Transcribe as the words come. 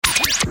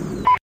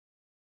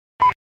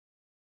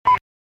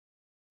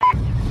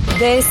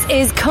This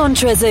is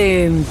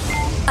ContraZoom,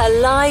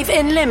 a Live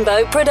in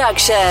Limbo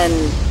production.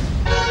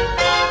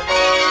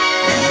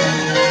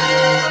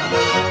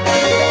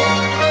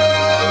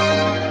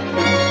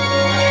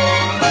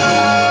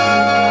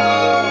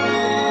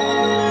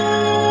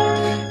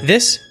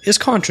 This is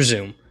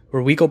ContraZoom,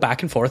 where we go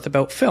back and forth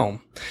about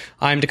film.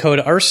 I'm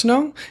Dakota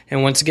Arsenault,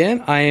 and once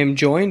again, I am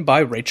joined by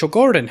Rachel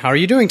Gordon. How are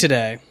you doing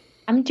today?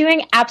 I'm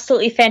doing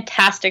absolutely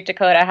fantastic,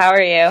 Dakota. How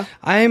are you?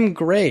 I am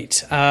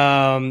great.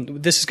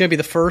 This is going to be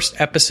the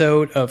first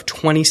episode of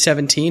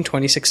 2017.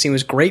 2016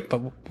 was great, but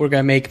we're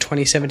going to make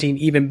 2017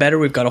 even better.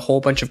 We've got a whole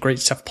bunch of great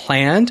stuff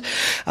planned.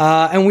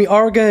 And we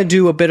are going to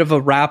do a bit of a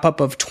wrap-up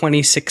of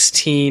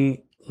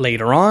 2016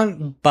 later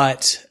on,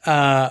 but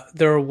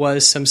there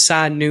was some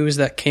sad news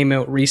that came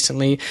out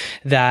recently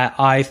that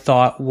I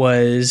thought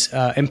was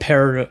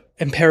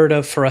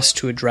imperative for us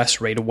to address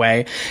right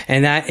away.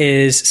 And that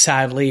is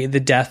sadly the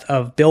death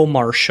of Bill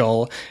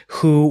Marshall,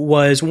 who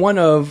was one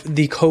of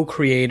the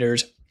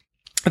co-creators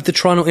of the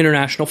Toronto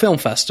International Film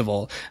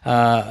Festival.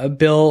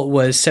 Bill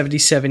was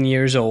 77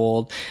 years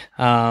old,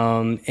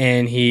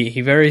 and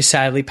he very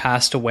sadly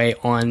passed away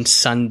on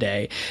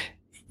Sunday.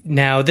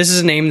 Now, this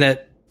is a name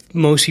that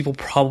most people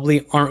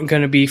probably aren't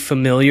going to be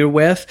familiar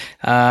with.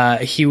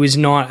 He was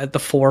not at the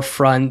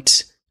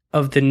forefront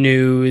of the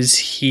news.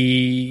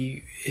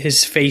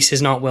 His face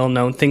is not well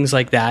known, things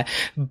like that.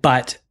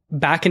 But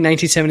back in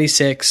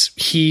 1976,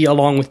 he,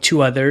 along with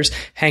two others,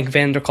 Hank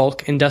Van der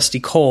Kolk and Dusty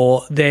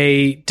Cole,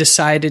 they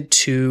decided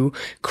to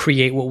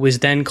create what was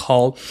then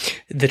called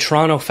the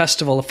Toronto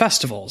Festival of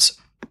Festivals,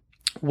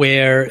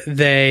 where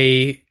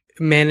they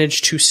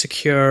managed to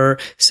secure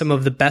some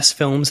of the best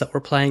films that were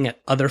playing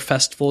at other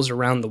festivals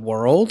around the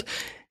world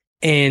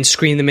and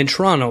screen them in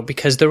Toronto,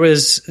 because there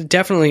was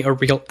definitely a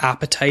real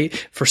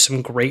appetite for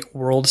some great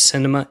world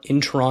cinema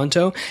in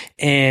Toronto.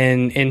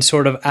 And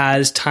sort of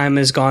as time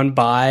has gone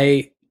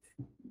by,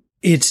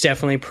 it's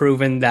definitely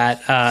proven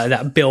that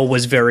that Bill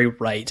was very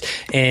right.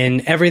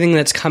 And everything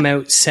that's come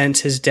out since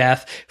his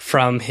death,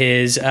 from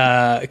his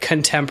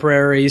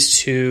contemporaries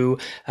to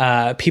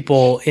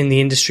people in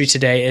the industry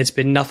today, it's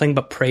been nothing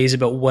but praise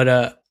about what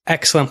a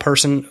excellent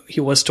person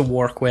he was to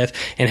work with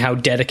and how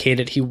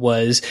dedicated he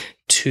was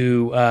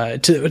to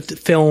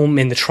film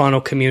in the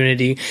Toronto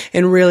community,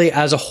 and really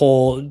as a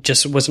whole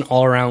just was an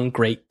all-around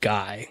great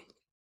guy.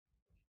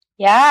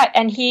 Yeah,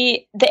 and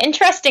the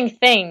interesting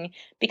thing,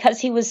 because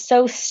he was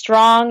so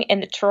strong in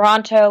the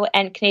Toronto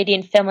and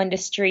Canadian film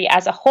industry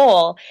as a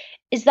whole,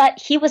 is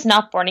that he was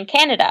not born in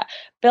Canada.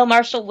 Bill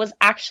Marshall was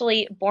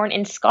actually born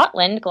in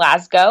Scotland,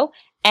 Glasgow,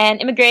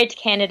 and immigrated to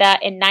Canada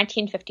in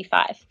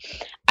 1955.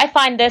 I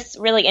find this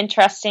really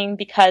interesting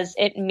because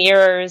it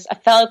mirrors a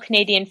fellow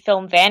Canadian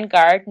film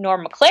vanguard,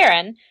 Norm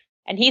MacLaren,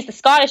 and he's the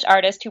Scottish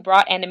artist who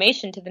brought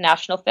animation to the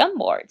National Film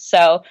Board.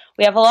 So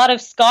we have a lot of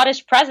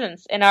Scottish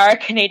presence in our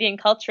Canadian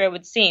culture, it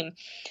would seem.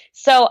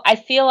 So I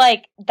feel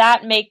like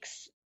that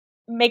makes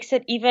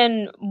it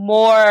even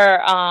more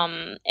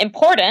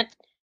important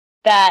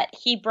that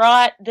he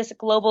brought this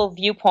global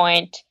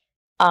viewpoint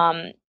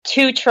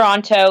to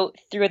Toronto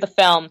through the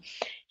film.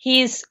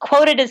 He's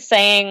quoted as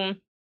saying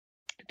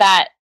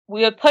that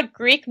we would put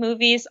Greek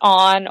movies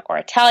on, or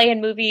Italian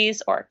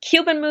movies, or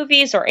Cuban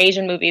movies, or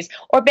Asian movies,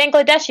 or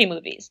Bangladeshi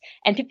movies,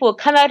 and people would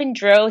come out in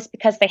droves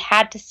because they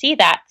had to see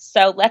that.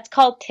 So let's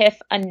call TIFF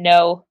a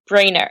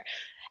no-brainer.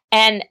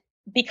 And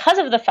because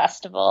of the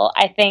festival,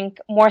 I think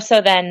more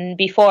so than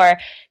before,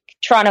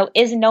 Toronto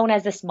is known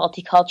as this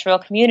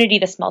multicultural community,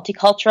 this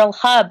multicultural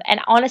hub.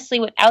 And honestly,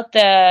 without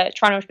the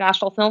Toronto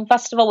International Film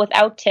Festival,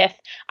 without TIFF,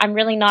 I'm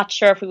really not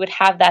sure if we would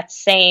have that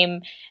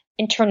same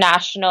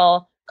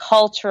international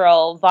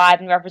cultural vibe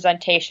and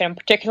representation,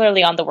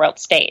 particularly on the world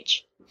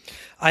stage.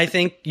 I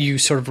think you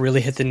sort of really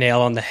hit the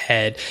nail on the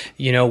head.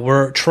 You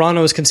know,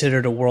 Toronto is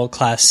considered a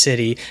world-class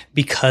city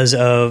because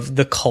of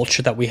the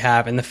culture that we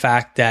have and the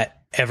fact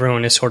that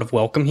everyone is sort of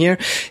welcome here.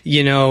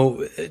 You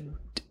know,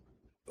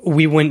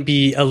 we wouldn't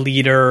be a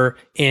leader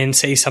in,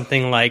 say,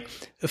 something like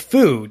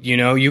food. You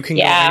know, you can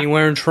go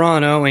anywhere in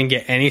Toronto and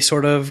get any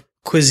sort of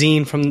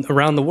cuisine from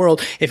around the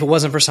world if it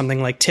wasn't for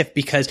something like TIFF,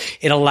 because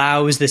it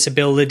allows this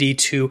ability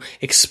to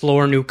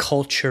explore new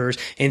cultures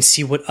and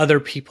see what other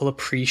people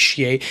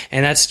appreciate.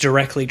 And that's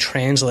directly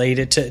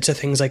translated to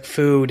things like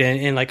food,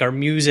 and like our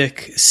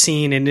music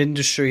scene and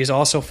industry is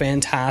also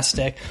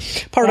fantastic.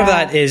 Part of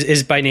that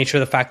is by nature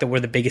of the fact that we're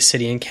the biggest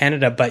city in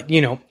Canada, but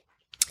you know,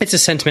 it's a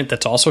sentiment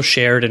that's also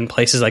shared in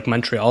places like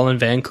Montreal and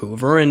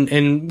Vancouver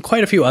and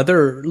quite a few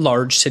other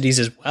large cities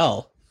as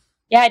well.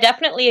 Yeah, I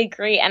definitely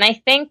agree. And I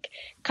think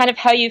kind of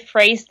how you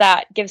phrase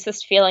that gives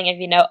this feeling of,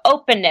 you know,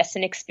 openness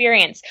and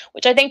experience,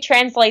 which I think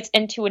translates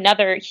into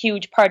another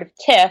huge part of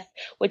TIFF,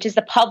 which is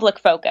the public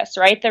focus,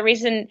 right?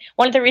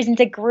 One of the reasons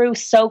it grew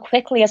so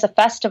quickly as a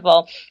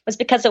festival was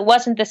because it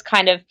wasn't this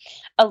kind of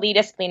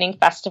elitist leaning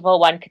festival,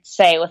 one could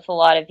say, with a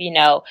lot of, you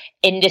know,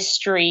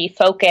 industry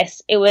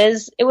focus. It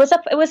was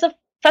a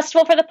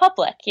festival for the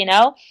public, you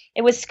know?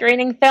 It was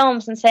screening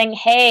films and saying,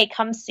 hey,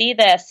 come see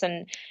this.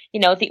 And, you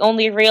know, the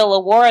only real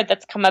award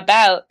that's come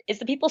about is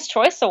the People's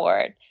Choice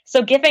Award.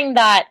 So giving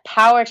that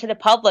power to the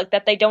public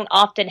that they don't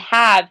often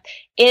have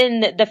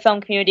in the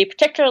film community,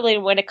 particularly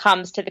when it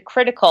comes to the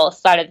critical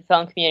side of the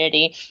film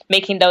community,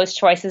 making those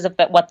choices of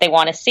what they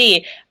want to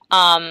see.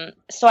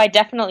 So I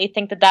definitely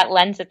think that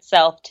lends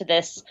itself to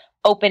this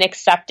open,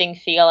 accepting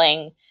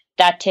feeling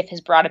that TIFF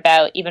has brought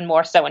about, even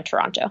more so in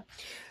Toronto.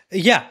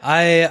 Yeah,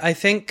 I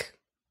think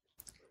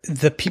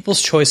the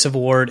People's Choice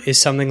Award is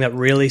something that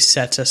really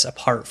sets us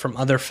apart from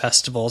other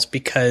festivals,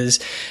 because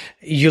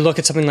you look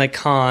at something like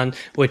Cannes,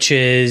 which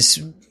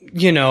is,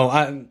 you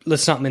know,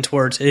 let's not mince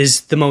words,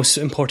 is the most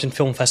important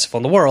film festival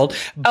in the world.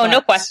 Oh,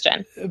 no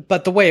question.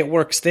 But the way it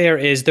works there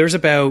is there's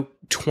about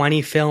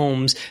 20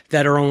 films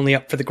that are only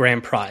up for the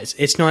grand prize.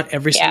 It's not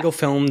every single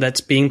film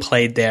that's being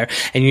played there.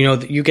 And, you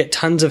know, you get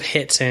tons of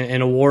hits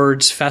and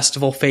awards,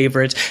 festival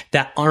favorites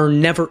that are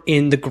never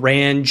in the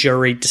grand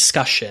jury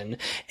discussion.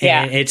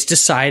 And it's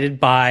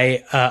decided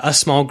by a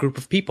small group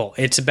of people.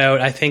 It's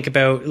about, I think,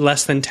 about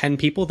less than 10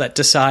 people that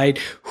decide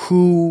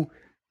who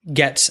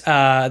gets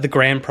the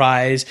grand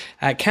prize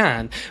at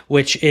Cannes,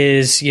 which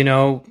is, you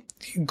know,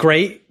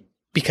 great,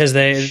 because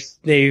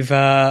they've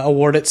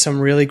awarded some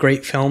really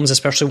great films,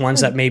 especially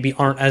ones that maybe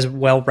aren't as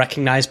well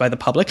recognized by the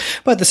public.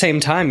 But at the same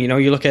time, you know,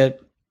 you look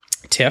at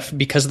TIFF,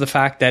 because of the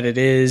fact that it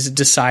is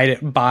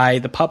decided by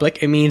the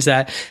public, it means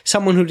that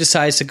someone who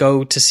decides to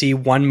go to see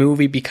one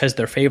movie because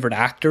their favorite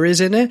actor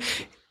is in it,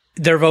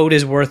 their vote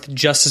is worth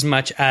just as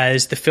much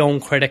as the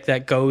film critic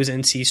that goes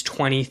and sees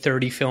 20,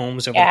 30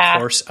 films over the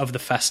course of the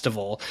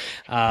festival.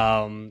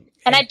 And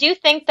I do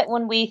think that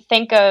when we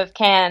think of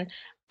Cannes,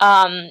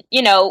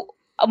 you know,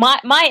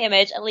 my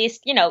image, at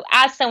least, you know,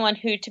 as someone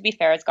who, to be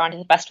fair, has gone to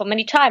the festival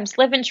many times,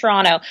 live in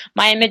Toronto,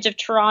 my image of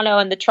Toronto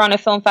and the Toronto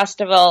Film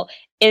Festival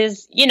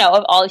is, you know,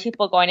 of all the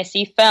people going to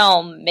see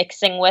film,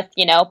 mixing with,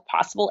 you know,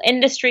 possible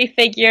industry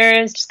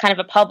figures, just kind of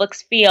a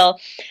public's feel.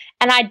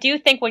 And I do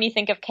think when you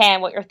think of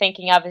Cannes, what you're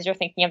thinking of is you're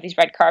thinking of these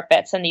red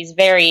carpets and these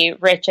very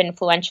rich,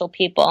 influential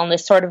people and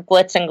this sort of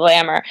glitz and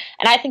glamour.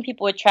 And I think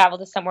people would travel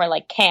to somewhere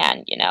like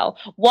Cannes, you know.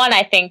 One,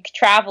 I think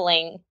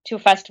traveling to a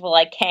festival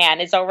like Cannes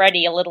is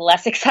already a little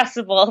less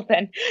accessible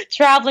than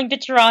traveling to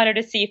Toronto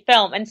to see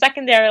film. And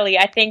secondarily,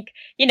 I think,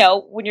 you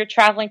know, when you're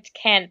traveling to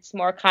Cannes, it's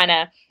more kind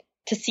of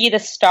to see the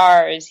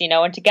stars, you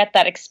know, and to get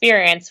that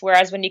experience.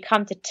 Whereas when you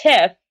come to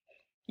TIFF,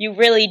 you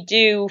really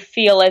do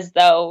feel as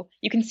though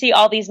you can see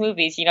all these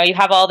movies. You know, you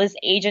have all this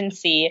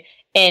agency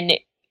in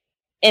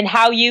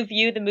how you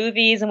view the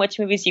movies and which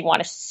movies you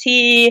want to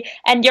see,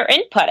 and your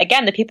input.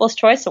 Again, the People's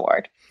Choice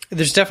Award.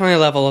 There's definitely a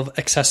level of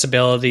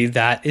accessibility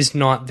that is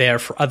not there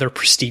for other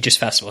prestigious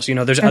festivals. You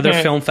know, there's other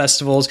film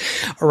festivals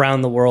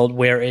around the world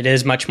where it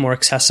is much more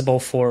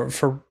accessible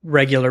for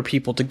regular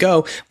people to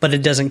go, but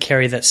it doesn't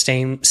carry that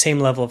same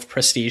level of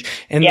prestige.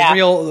 And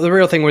the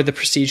real thing where the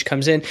prestige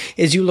comes in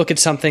is you look at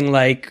something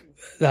like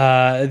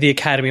the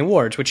Academy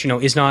Awards, which, you know,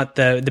 is not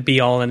the be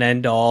all and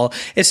end all.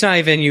 It's not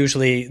even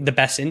usually the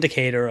best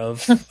indicator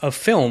of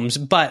films,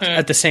 but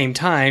at the same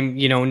time,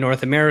 you know, in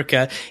North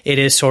America, it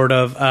is sort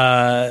of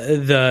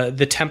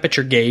the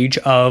temperature gauge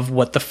of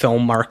what the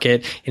film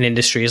market and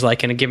industry is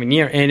like in a given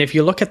year. And if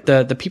you look at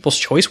the People's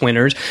Choice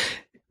winners,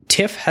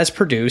 TIFF has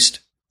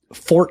produced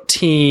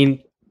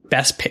 14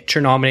 Best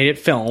Picture nominated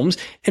films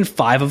and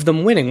 5 of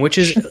them winning, which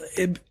is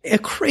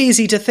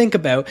crazy to think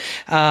about,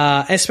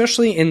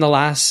 especially in the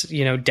last,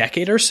 you know,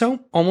 decade or so.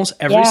 Almost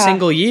every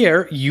single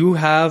year you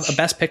have a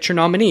Best Picture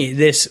nominee.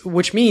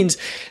 Which means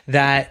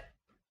that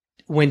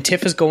when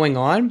TIFF is going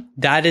on,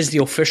 that is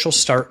the official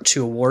start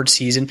to award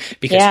season,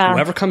 because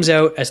whoever comes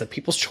out as the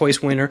People's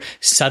Choice winner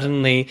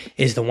suddenly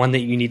is the one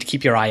that you need to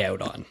keep your eye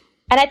out on.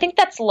 And I think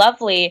that's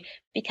lovely,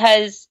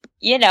 because,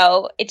 you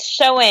know, it's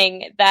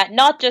showing that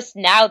not just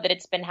now that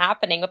it's been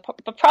happening,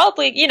 but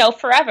probably, you know,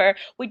 forever,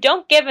 we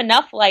don't give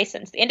enough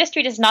license. The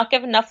industry does not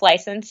give enough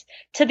license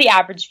to the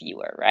average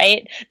viewer,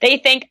 right? They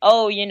think,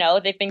 oh, you know,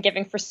 they've been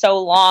giving for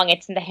so long,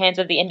 it's in the hands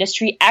of the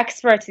industry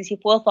experts, these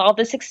people with all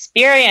this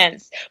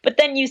experience. But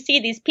then you see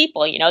these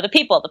people, you know,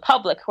 the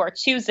public who are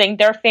choosing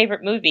their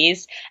favorite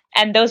movies,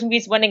 and those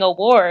movies winning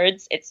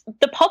awards. It's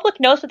the public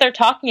knows what they're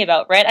talking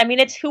about, right? I mean,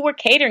 it's who we're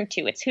catering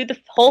to. It's who the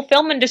whole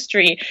film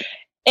industry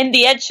in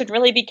the end should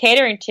really be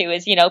catering to,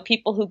 is, you know,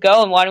 people who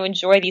go and want to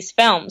enjoy these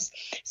films.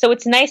 So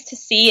it's nice to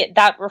see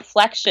that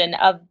reflection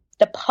of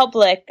the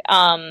public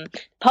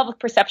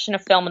perception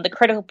of film and the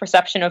critical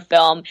perception of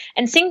film,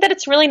 and seeing that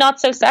it's really not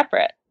so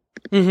separate.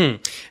 And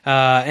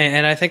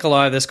I think a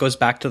lot of this goes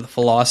back to the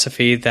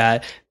philosophy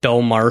that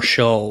Bill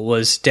Marshall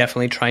was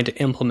definitely trying to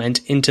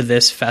implement into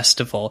this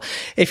festival.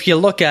 If you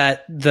look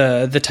at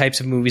the types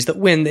of movies that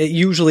win, it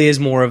usually is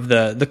more of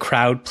the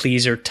crowd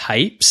pleaser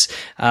types.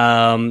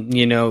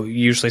 You know,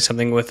 usually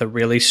something with a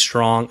really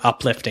strong,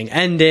 uplifting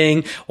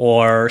ending,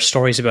 or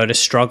stories about a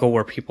struggle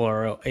where people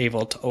are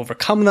able to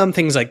overcome them,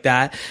 things like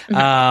that.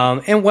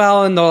 And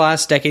while in the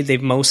last decade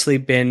they've mostly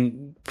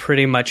been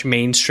pretty much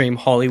mainstream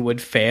Hollywood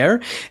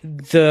fare.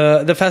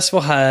 The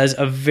festival has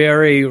a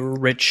very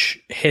rich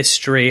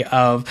history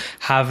of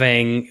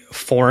having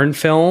foreign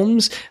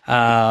films,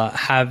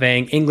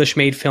 having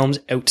English-made films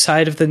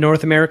outside of the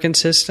North American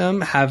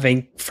system,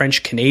 having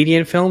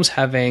French-Canadian films,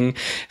 having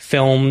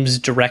films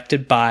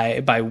directed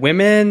by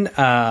women,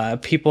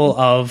 people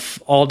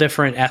of all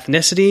different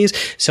ethnicities.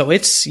 So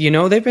it's,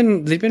 they've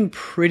been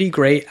pretty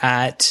great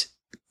at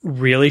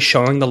really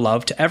showing the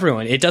love to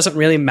everyone. It doesn't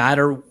really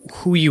matter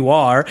who you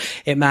are.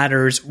 It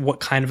matters what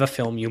kind of a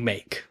film you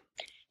make.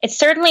 It's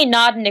certainly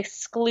not an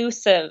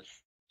exclusive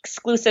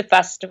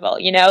festival.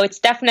 It's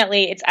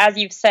definitely, it's, as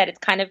you've said, it's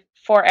kind of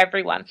for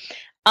everyone.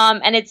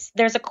 And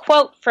there's a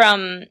quote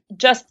from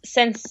just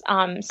since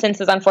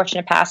his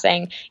unfortunate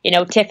passing,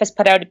 TIFF has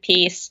put out a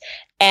piece,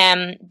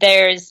 and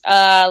there's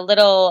a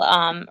little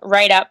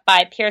write-up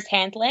by Piers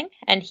Handling,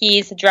 and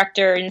he's the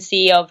director and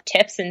CEO of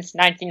TIFF since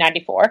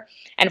 1994.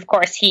 And of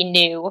course, he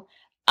knew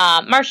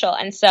Marshall.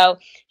 And so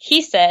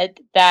he said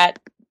that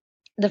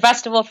the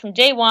festival from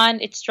day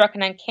one, it struck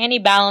an uncanny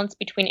balance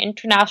between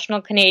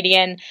international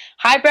Canadian,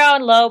 highbrow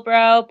and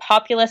lowbrow,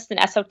 populist and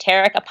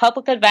esoteric, a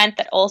public event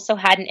that also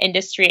had an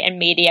industry and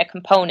media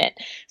component.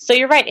 So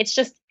you're right. It's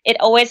just, it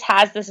always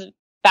has this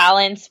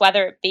balance,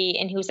 whether it be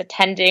in who's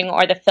attending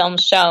or the film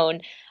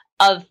shown,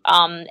 of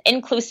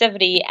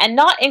inclusivity, and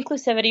not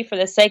inclusivity for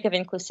the sake of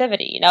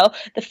inclusivity.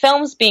 The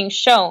films being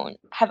shown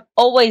have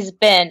always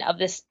been of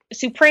this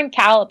supreme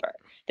caliber.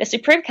 The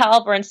supreme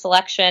caliber and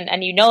selection,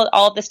 and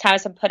all of this time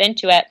has been put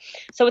into it.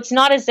 So it's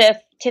not as if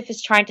TIFF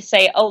is trying to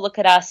say, oh, look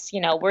at us,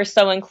 we're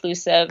so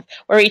inclusive,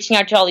 we're reaching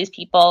out to all these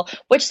people,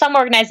 which some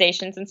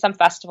organizations and some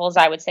festivals,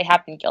 I would say,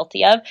 have been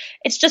guilty of.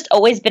 It's just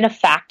always been a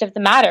fact of the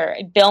matter.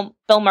 Bill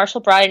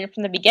Marshall brought it in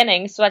from the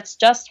beginning, so that's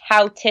just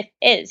how TIFF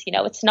is.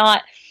 It's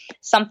not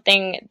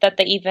something that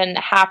they even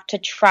have to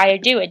try to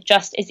do. It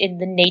just is in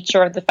the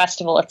nature of the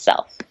festival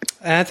itself.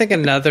 And I think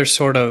another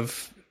sort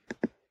of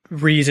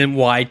reason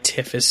why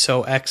TIFF is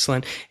so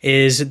excellent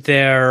is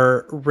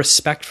their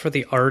respect for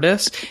the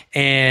artist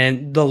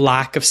and the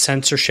lack of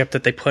censorship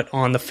that they put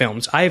on the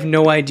films. I have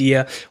no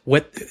idea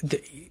what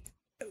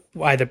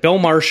either Bill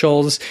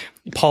Marshall's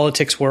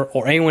politics were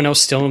or anyone else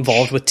still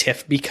involved with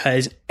TIFF,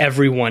 because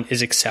everyone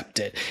is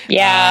accepted.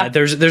 Yeah.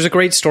 There's a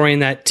great story in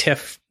that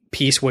TIFF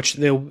piece, which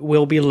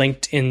will be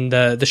linked in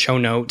the show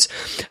notes,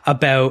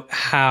 about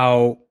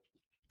how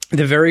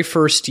the very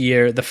first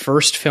year, the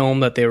first film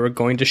that they were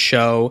going to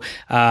show,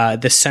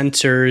 the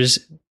censors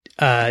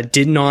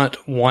did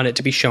not want it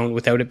to be shown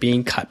without it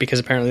being cut, because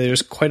apparently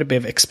there's quite a bit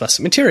of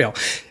explicit material.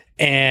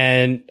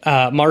 And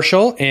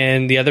Marshall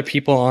and the other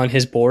people on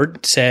his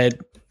board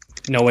said,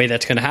 no way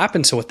that's going to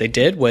happen. So what they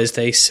did was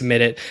they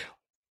submitted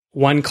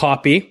one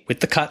copy with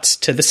the cuts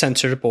to the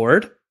censor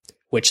board,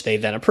 which they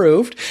then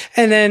approved,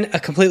 and then a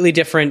completely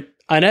different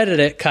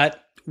unedited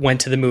cut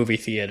went to the movie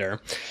theater.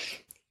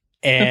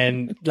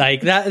 And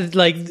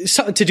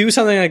to do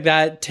something like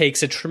that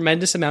takes a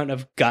tremendous amount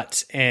of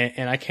guts,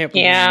 and I can't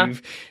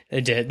believe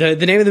they did.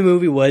 The name of the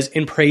movie was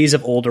In Praise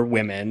of Older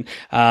Women,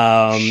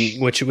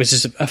 which was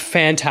just a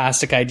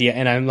fantastic idea,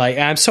 and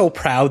I'm so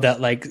proud that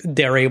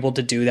they're able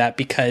to do that,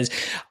 because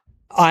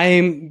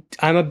I'm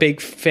a big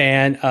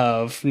fan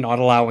of not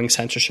allowing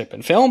censorship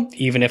in film,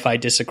 even if I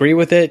disagree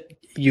with it.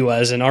 You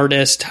as an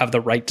artist have the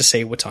right to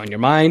say what's on your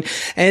mind.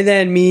 And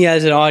then me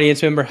as an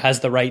audience member has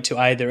the right to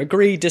either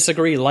agree,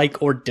 disagree,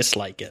 like, or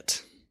dislike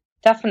it.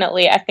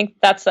 Definitely. I think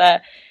that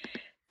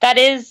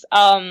is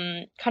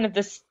kind of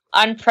this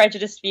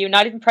unprejudiced view,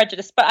 not even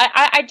prejudiced, but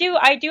I do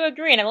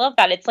agree. And I love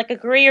that. It's like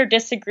agree or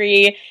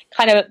disagree,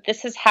 kind of,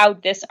 this is how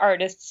this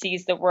artist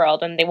sees the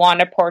world, and they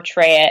want to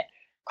portray it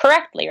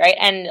correctly, right?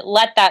 And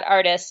let that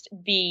artist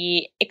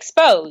be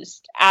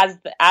exposed as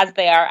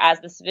they are, as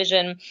this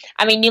vision.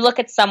 I mean, you look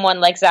at someone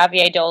like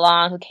Xavier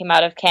Dolan, who came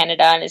out of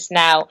Canada and is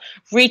now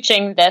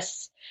reaching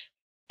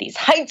these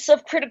heights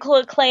of critical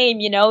acclaim.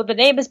 The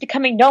name is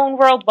becoming known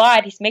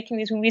worldwide. He's making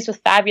these movies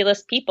with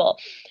fabulous people.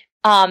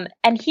 And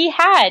he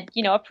had,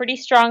 a pretty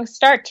strong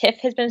start. TIFF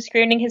has been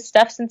screening his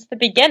stuff since the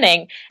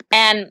beginning.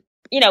 And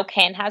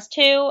Cannes has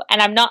too, and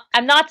I'm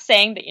not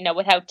saying that,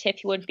 without TIFF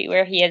he wouldn't be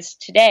where he is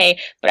today,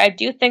 but I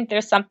do think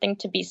there's something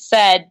to be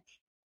said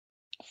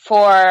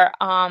for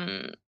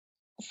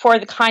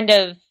the kind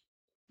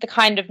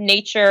of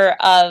nature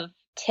of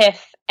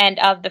TIFF and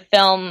of the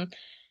film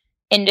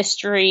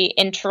industry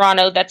in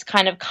Toronto that's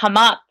kind of come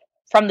up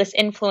from this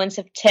influence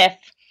of TIFF,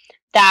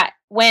 that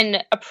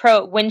when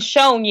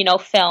shown,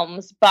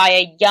 films by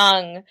a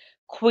young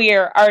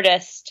queer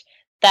artist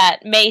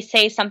that may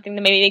say something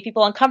that may make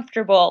people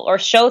uncomfortable or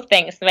show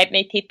things that might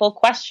make people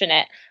question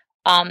it,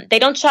 they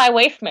don't shy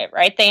away from it,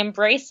 right? They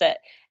embrace it.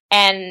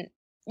 And,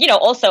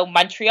 also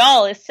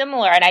Montreal is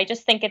similar. And I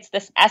just think it's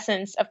this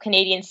essence of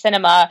Canadian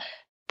cinema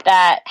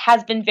that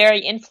has been very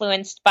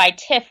influenced by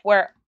TIFF,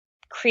 where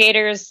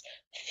creators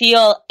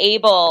feel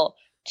able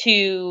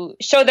to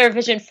show their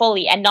vision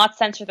fully and not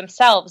censor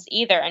themselves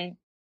either, and,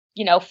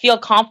 feel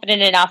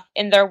confident enough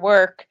in their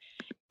work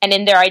and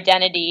in their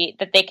identity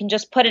that they can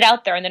just put it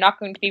out there and they're not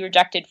going to be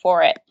rejected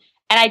for it.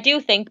 And I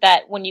do think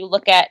that when you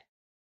look at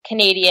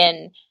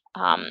Canadian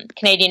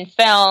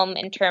film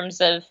in terms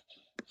of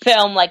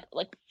film like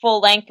full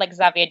length, like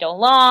Xavier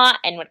Dolan,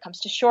 and when it comes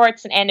to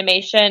shorts and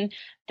animation,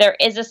 there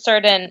is a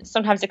certain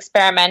sometimes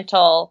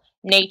experimental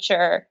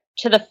nature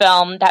to the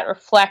film that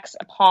reflects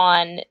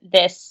upon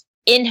this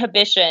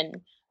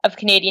inhibition of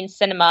Canadian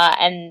cinema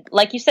and,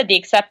 like you said, the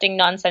accepting,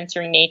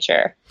 non-censoring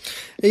nature.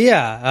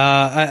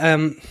 Yeah,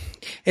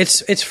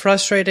 it's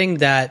frustrating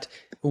that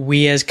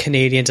we as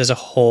Canadians as a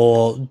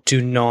whole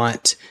do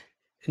not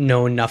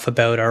know enough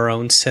about our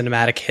own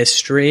cinematic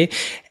history,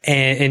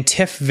 and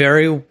TIFF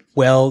very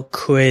well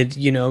could,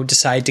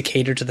 decide to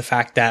cater to the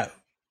fact that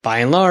by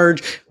and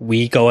large,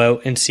 we go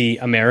out and see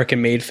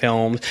American-made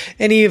films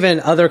and even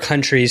other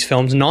countries'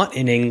 films not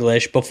in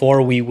English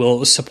before we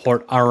will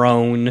support our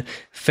own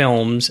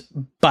films.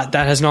 But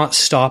that has not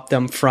stopped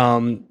them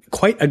from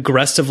quite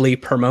aggressively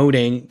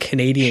promoting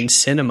Canadian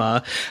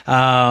cinema.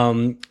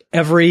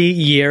 Every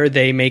year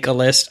they make a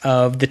list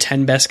of the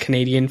 10 best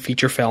Canadian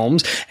feature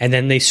films, and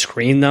then they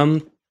screen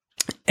them.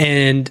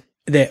 And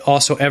they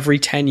also, every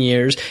 10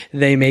 years,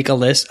 they make a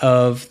list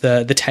of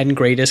the 10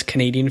 greatest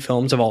Canadian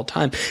films of all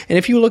time. And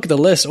if you look at the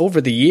list over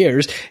the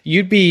years,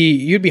 you'd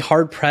be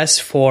hard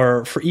pressed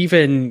for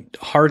even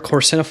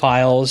hardcore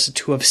cinephiles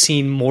to have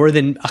seen more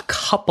than a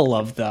couple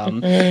of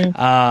them.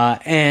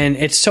 And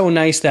it's so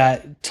nice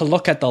that to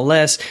look at the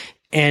list,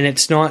 and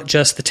it's not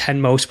just the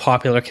 10 most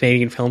popular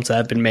Canadian films that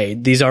have been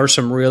made. These are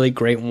some really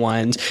great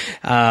ones.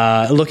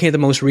 Looking at the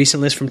most recent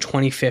list from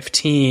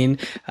 2015,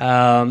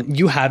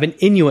 you have an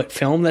Inuit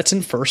film that's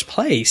in first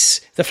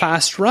place, The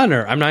Fast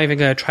Runner. I'm not even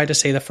going to try to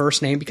say the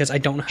first name because I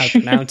don't know how to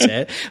pronounce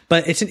it,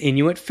 but it's an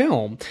Inuit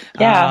film.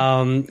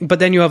 Yeah. But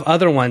then you have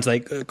other ones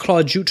like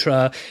Claude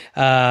Jutra,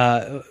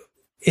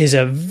 is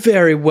a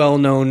very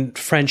well-known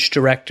French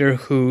director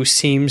who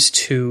seems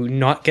to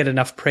not get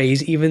enough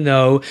praise, even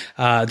though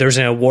there's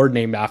an award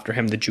named after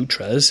him, the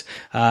Jutras.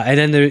 And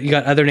then you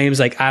got other names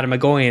like Adam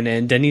Agoyan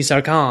and Denis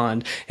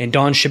Arcand and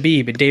Don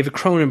Shabib and David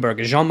Cronenberg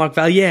and Jean-Marc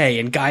Vallée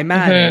and Guy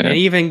Maddin and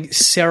even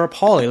Sarah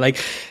Polley. Like,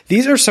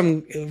 these are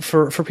some,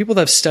 for people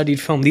that have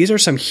studied film, these are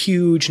some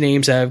huge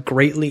names that have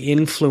greatly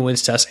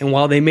influenced us. And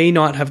while they may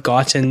not have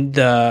gotten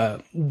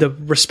the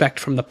respect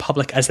from the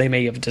public as they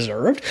may have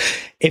deserved,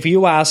 if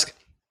you ask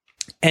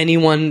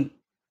anyone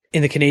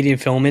in the Canadian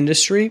film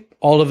industry,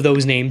 all of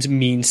those names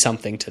mean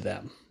something to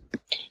them.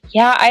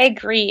 Yeah, I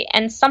agree.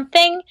 And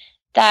something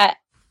that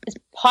is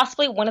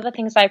possibly one of the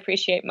things I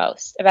appreciate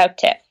most about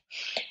TIFF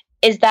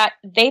is that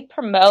they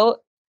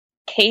promote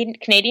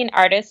Canadian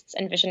artists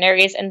and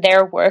visionaries and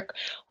their work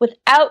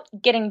without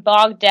getting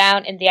bogged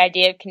down in the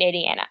idea of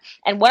Canadiana.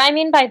 And what I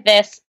mean by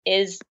this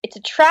is it's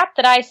a trap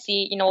that I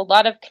see, a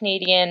lot of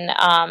Canadian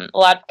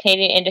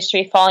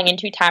industry falling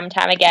into time and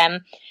time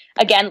again.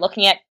 Again,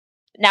 looking at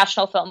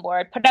National Film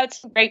Board, put out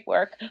some great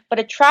work, but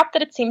a trap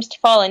that it seems to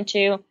fall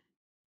into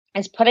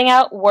is putting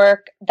out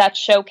work that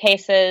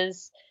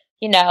showcases,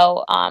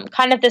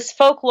 kind of this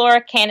folklore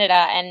of Canada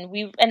and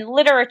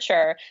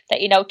literature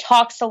that,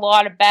 talks a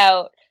lot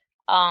about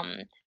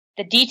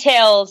the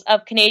details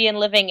of Canadian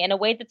living in a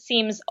way that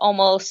seems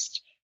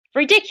almost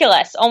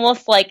ridiculous,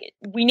 almost like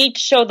we need to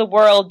show the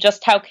world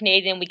just how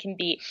Canadian we can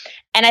be.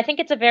 And I think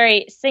it's a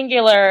very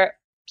singular,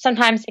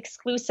 sometimes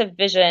exclusive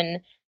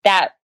vision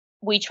that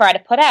we try to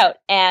put out.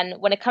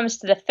 And when it comes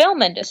to the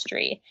film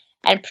industry,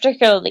 and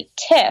particularly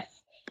TIFF,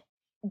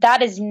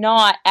 that is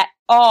not at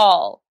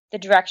all the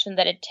direction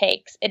that it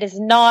takes. It is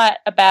not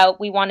about,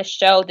 we want to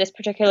show this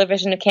particular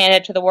vision of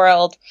Canada to the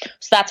world,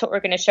 so that's what we're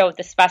going to show at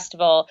this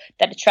festival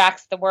that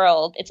attracts the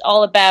world. It's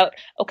all about,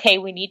 okay,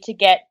 we need to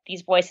get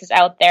these voices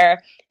out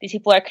there. These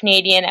people are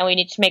Canadian, and we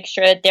need to make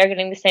sure that they're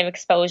getting the same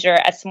exposure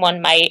as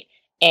someone might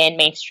in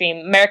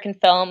mainstream American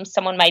films,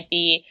 someone might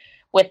be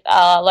with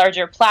a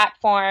larger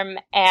platform.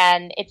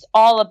 And it's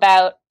all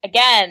about,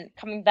 again,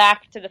 coming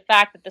back to the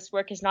fact that this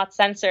work is not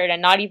censored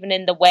and not even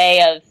in the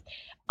way of,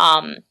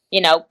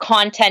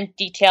 content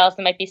details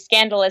that might be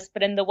scandalous,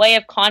 but in the way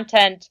of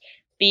content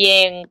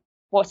being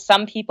what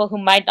some people who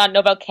might not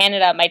know about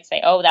Canada might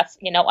say, oh, that's,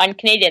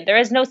 un-Canadian. There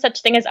is no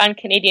such thing as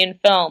un-Canadian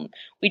film.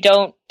 We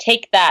don't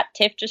take that.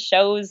 TIFF just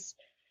shows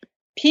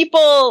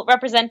people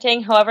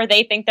representing however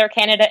they think their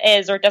Canada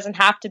is, or it doesn't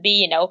have to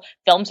be,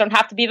 films don't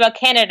have to be about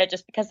Canada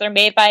just because they're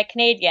made by a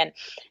Canadian.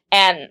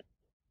 And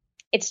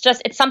it's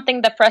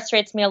something that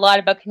frustrates me a lot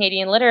about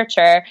Canadian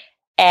literature.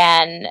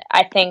 And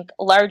I think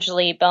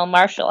largely Bill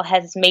Marshall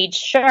has made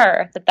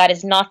sure that that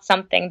is not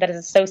something that is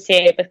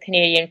associated with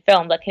Canadian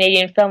film, that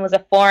Canadian film is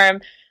a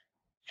form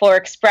for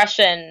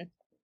expression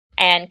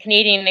and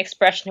Canadian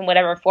expression in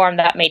whatever form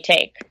that may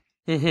take.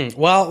 Mm-hmm.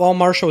 Well, while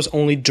Marshall was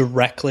only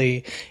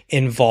directly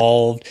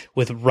involved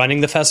with running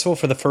the festival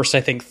for the first,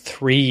 I think,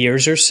 3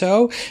 years or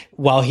so,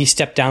 while he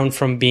stepped down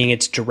from being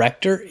its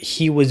director,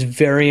 he was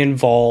very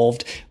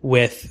involved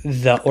with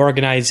the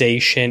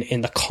organization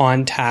and the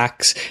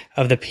contacts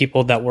of the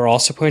people that were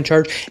also put in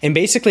charge. And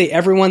basically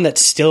everyone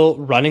that's still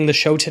running the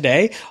show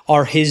today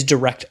are his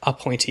direct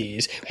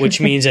appointees, which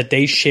means that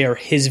they share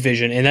his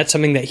vision. And that's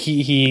something that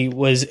he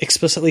was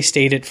explicitly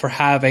stated for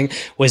having,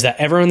 was that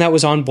everyone that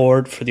was on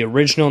board for the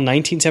original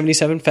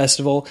 1977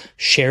 festival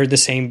shared the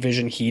same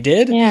vision he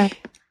did. Yeah.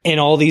 And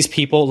all these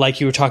people,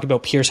 like you were talking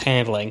about Piers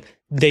Handling,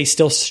 they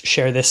still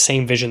share this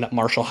same vision that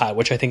Marshall had,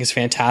 which I think is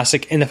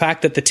fantastic. And the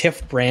fact that the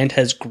TIFF brand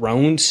has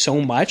grown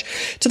so much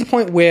to the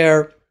point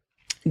where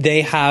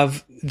they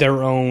have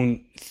their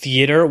own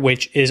theater,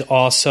 which is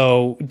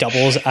also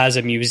doubles as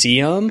a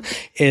museum,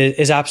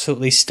 is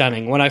absolutely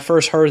stunning. When I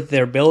first heard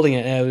they're building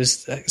it, I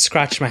was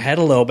scratched my head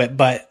a little bit,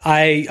 but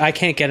I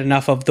can't get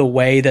enough of the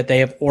way that they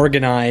have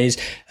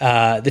organized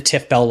the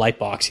TIFF Bell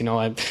Lightbox. You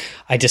know,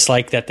 I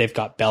dislike that they've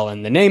got Bell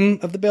in the name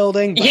of the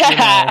building. But,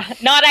 yeah,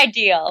 not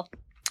ideal.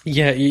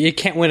 Yeah, you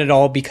can't win it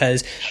all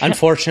because,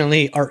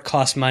 unfortunately, art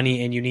costs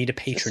money and you need a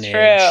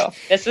patronage.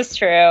 This is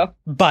true.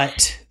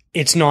 But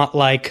it's not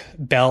like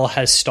Bell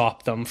has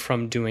stopped them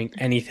from doing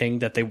anything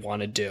that they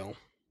want to do.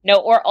 No,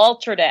 or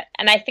altered it.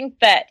 And I think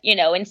that, you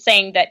know, in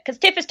saying that, because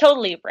TIFF is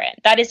totally a brand.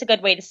 That is a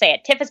good way to say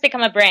it. TIFF has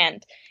become a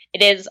brand.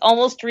 It is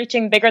almost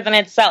reaching bigger than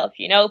itself,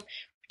 you know.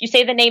 You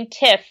say the name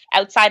TIFF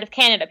outside of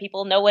Canada,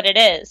 people know what it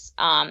is.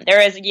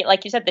 There is,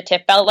 like you said, the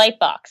TIFF Bell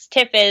Lightbox.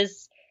 TIFF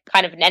is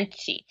kind of an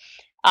entity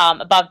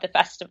above the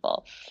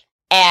festival.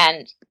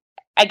 And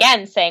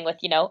again, saying with,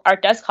 you know,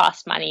 art does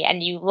cost money,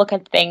 and you look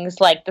at things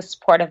like the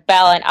support of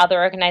Bell and other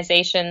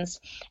organizations,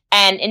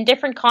 and in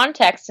different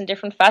contexts and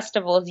different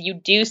festivals, you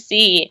do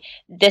see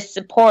this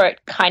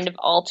support kind of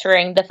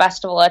altering the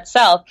festival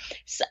itself.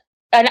 So,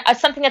 and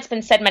something that's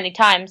been said many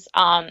times,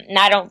 and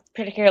I don't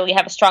particularly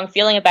have a strong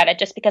feeling about it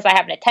just because I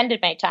haven't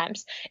attended many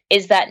times,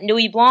 is that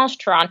Nuit Blanche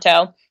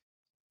Toronto,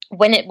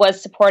 when it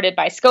was supported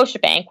by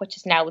Scotiabank, which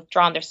has now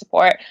withdrawn their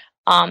support,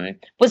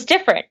 was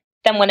different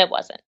than when it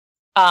wasn't.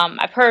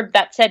 I've heard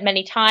that said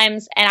many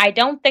times, and I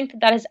don't think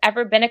that has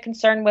ever been a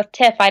concern with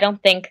TIFF. I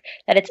don't think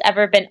that it's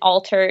ever been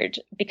altered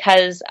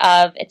because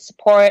of its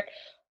support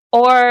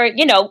or,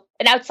 you know,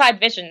 an outside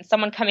vision,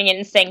 someone coming in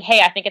and saying,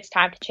 hey, I think it's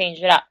time to change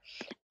it up.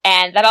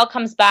 And that all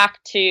comes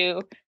back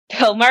to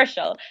Bill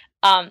Marshall.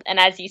 And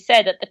as you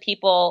said, that the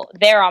people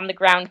there on the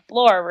ground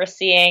floor were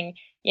seeing,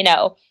 you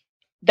know,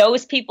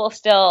 those people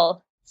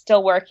still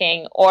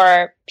working,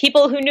 or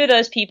people who knew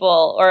those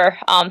people, or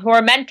who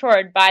were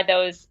mentored by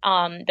those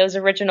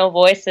original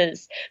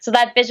voices. So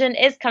that vision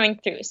is coming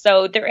through.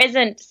 So there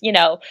isn't, you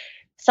know,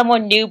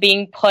 someone new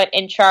being put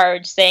in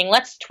charge saying,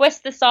 let's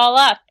twist this all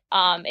up.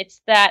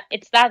 It's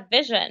that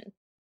vision.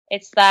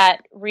 It's that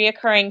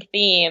reoccurring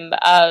theme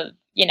of,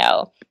 you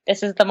know,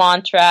 this is the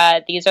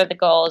mantra, these are the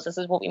goals, this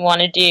is what we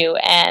want to do.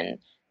 And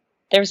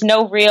there's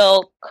no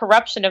real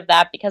corruption of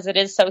that because it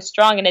is so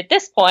strong. And at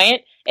this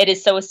point, it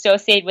is so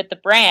associated with the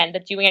brand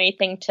that doing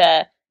anything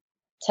to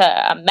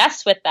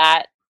mess with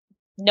that,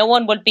 no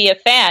one would be a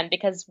fan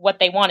because what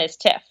they want is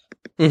TIFF.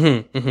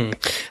 Mm-hmm, mm-hmm.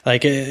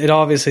 Like it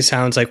obviously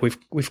sounds like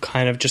we've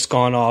kind of just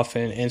gone off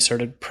and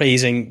started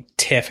praising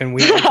TIFF, and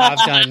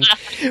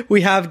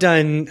we have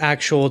done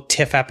actual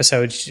TIFF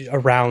episodes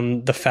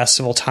around the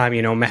festival time.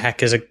 You know,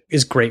 Mehek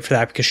is great for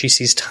that because she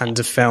sees tons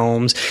of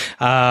films.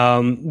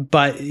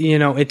 But you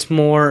know, it's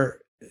more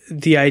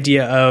the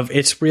idea of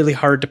it's really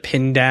hard to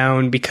pin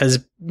down because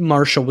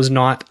Marshall was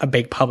not a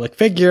big public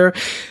figure,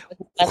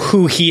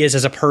 who he is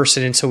as a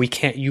person, and so we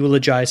can't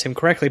eulogize him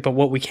correctly. But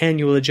what we can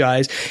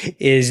eulogize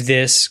is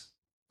this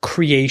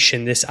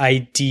creation, this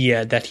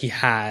idea that he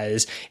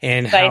has,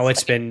 and how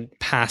it's been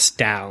passed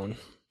down.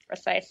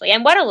 Precisely.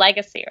 And what a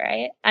legacy,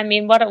 right? I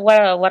mean, what a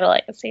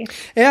legacy.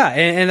 Yeah,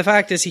 and the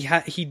fact is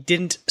he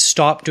didn't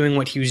stop doing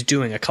what he was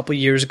doing. A couple of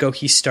years ago,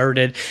 he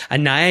started a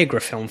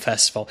Niagara Film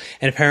Festival,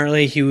 and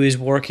apparently he was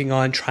working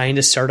on trying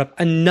to start up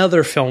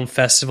another film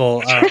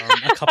festival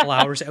a couple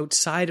hours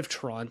outside of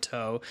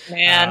Toronto,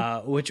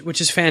 which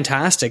is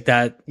fantastic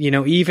that, you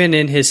know, even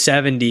in his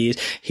 70s,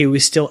 he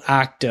was still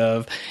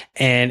active,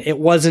 and it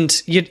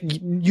wasn't,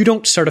 you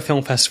don't start a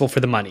film festival for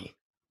the money.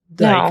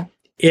 No.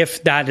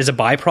 If that is a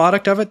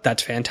byproduct of it,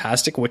 that's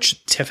fantastic,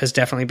 which TIFF has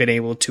definitely been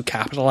able to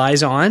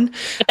capitalize on.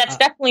 But that's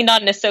definitely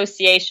not an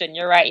association.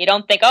 You're right. You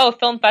don't think, oh,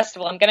 film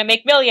festival, I'm going to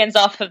make millions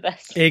off of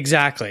this.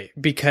 Exactly,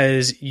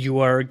 because you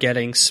are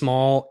getting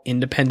small,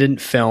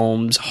 independent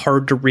films,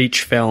 hard to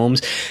reach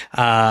films,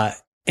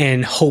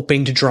 and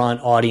hoping to draw an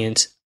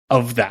audience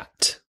of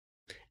that.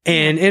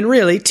 And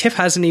really, TIFF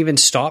hasn't even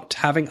stopped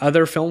having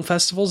other film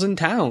festivals in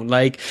town,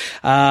 like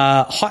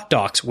Hot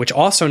Docs, which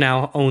also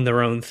now own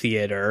their own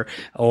theater,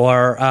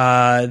 or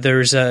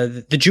there's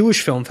the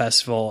Jewish Film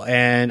Festival,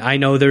 and I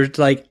know there's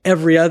like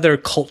every other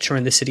culture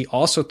in the city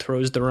also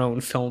throws their own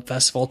film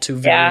festival to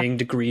varying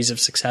degrees of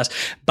success.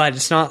 But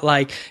it's not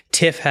like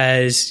TIFF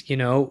has, you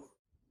know,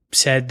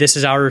 said, this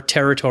is our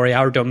territory,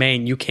 our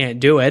domain, you can't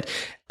do it.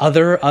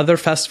 other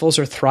festivals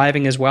are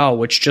thriving as well,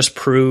 which just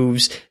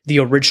proves the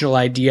original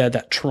idea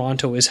that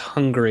Toronto is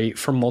hungry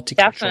for multicultural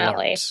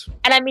Definitely. arts.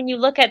 And I mean, you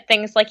look at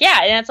things like,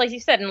 and it's like you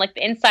said, and like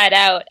the Inside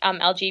Out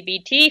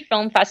LGBT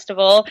film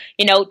festival,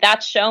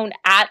 that's shown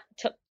at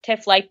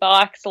TIFF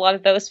Lightbox, a lot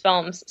of those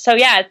films. So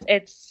yeah,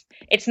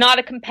 it's not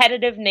a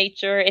competitive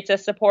nature, it's a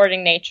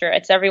supporting nature.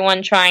 It's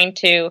everyone trying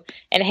to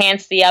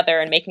enhance the other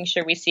and making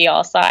sure we see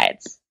all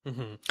sides.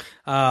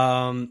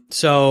 Mm-hmm.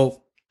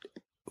 So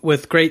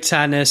with great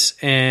sadness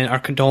and our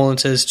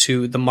condolences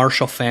to the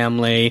Marshall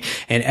family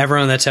and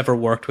everyone that's ever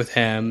worked with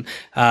him,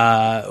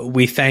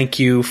 we thank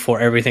you for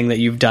everything that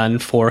you've done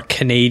for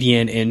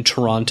Canadian in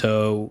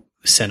Toronto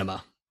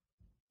cinema.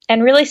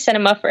 And really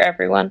cinema for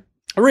everyone.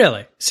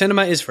 Really,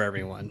 cinema is for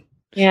everyone.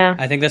 Yeah.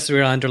 I think that's the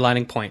real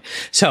underlining point.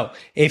 So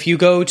if you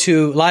go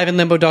to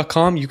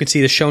liveinlimbo.com, you can see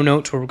the show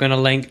notes where we're going to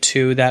link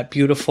to that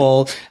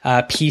beautiful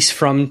piece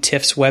from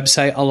TIFF's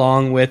website,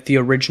 along with the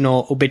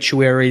original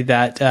obituary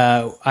that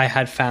I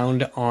had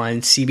found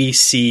on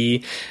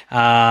CBC,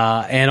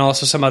 and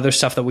also some other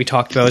stuff that we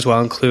talked about as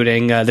well,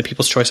 including the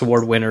People's Choice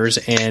Award winners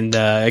and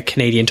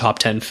Canadian top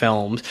 10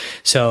 films.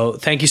 So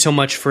thank you so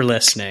much for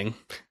listening.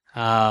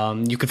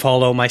 You can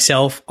follow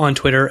myself on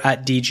Twitter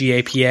at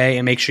DGAPA,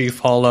 and make sure you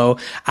follow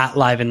at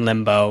Live in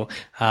Limbo.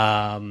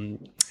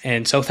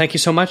 And so thank you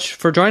so much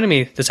for joining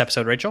me this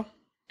episode, Rachel.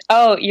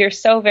 Oh, you're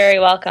so very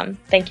welcome.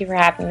 Thank you for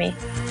having me.